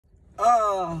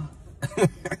Uh,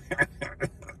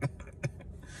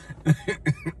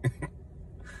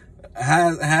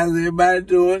 how's everybody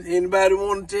doing? Anybody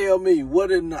want to tell me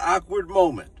what in the awkward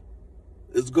moment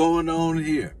is going on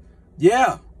here?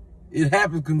 Yeah, it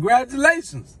happened.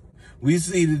 Congratulations. We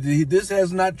see that this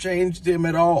has not changed him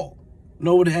at all.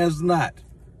 No, it has not.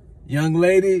 Young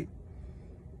lady,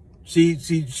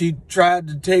 she tried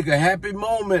to take a happy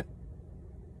moment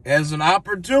as an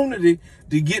opportunity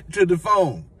to get to the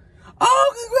phone.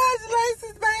 Oh,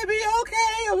 congratulations, baby.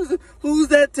 Okay. Who's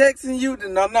that texting you?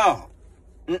 No.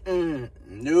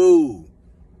 No.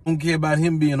 Don't care about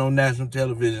him being on national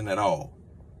television at all.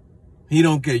 He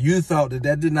don't care. You thought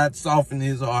that did not soften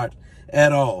his heart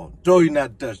at all. Told you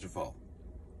not to touch the phone.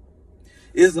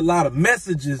 There's a lot of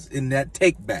messages in that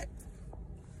take back.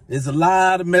 There's a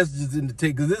lot of messages in the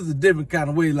take, because this is a different kind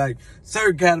of way. Like,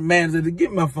 certain kind of man said, give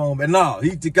me my phone. But no,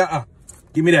 he took,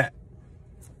 give me that.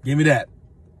 Give me that.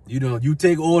 You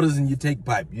take orders and you take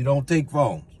pipe. You don't take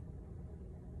phones.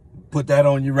 Put that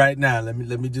on you right now. Let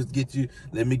me just get you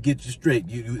straight.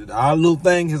 Our little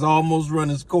thing has almost run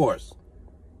its course.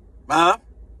 Huh?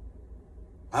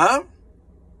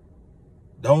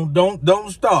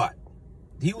 Don't start.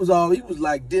 He was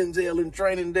like Denzel in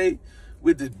Training Day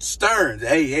with the Stearns.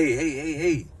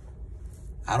 Hey.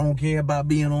 I don't care about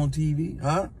being on TV,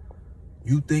 huh?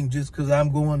 You think just because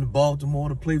I'm going to Baltimore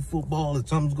to play football that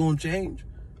something's going to change?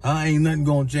 Ain't nothing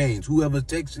going to change. Whoever's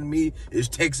texting me is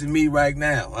texting me right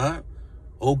now, huh?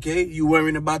 Okay, you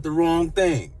worrying about the wrong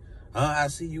thing. I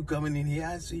see you coming in here.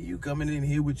 I see you coming in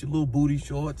here with your little booty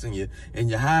shorts and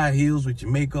your high heels with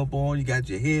your makeup on. You got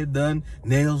your hair done,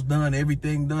 nails done,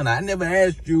 everything done. I never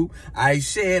asked you. I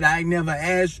said I never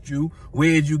asked you,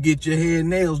 where'd you get your hair and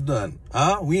nails done?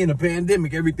 We in a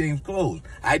pandemic. Everything's closed.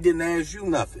 I didn't ask you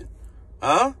nothing.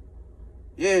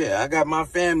 Yeah, I got my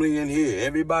family in here.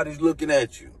 Everybody's looking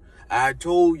at you. I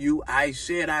told you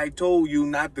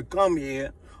not to come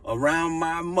here around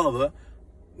my mother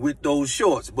with those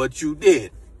shorts, but you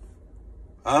did.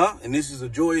 And this is a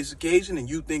joyous occasion, and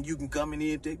you think you can come in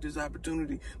here and take this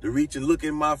opportunity to reach and look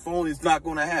at my phone? It's not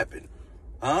going to happen.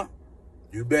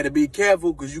 You better be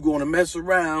careful, because you're going to mess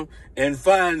around and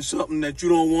find something that you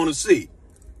don't want to see.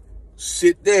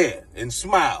 Sit there and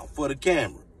smile for the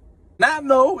camera. Now I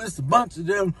know it's a bunch of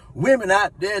them women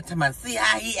out there to my, see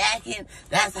how he acting?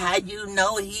 That's how you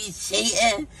know he's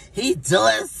cheating. He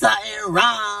doing something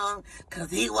wrong, because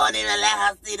he won't even let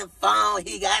her see the phone.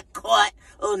 He got caught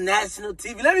on national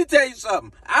TV. Let me tell you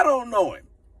something. I don't know him.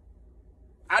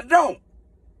 I don't.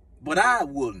 But I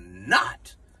will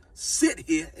not sit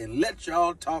here and let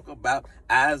y'all talk about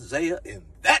Isaiah in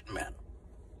that manner.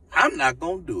 I'm not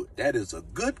going to do it. That is a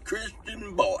good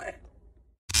Christian boy.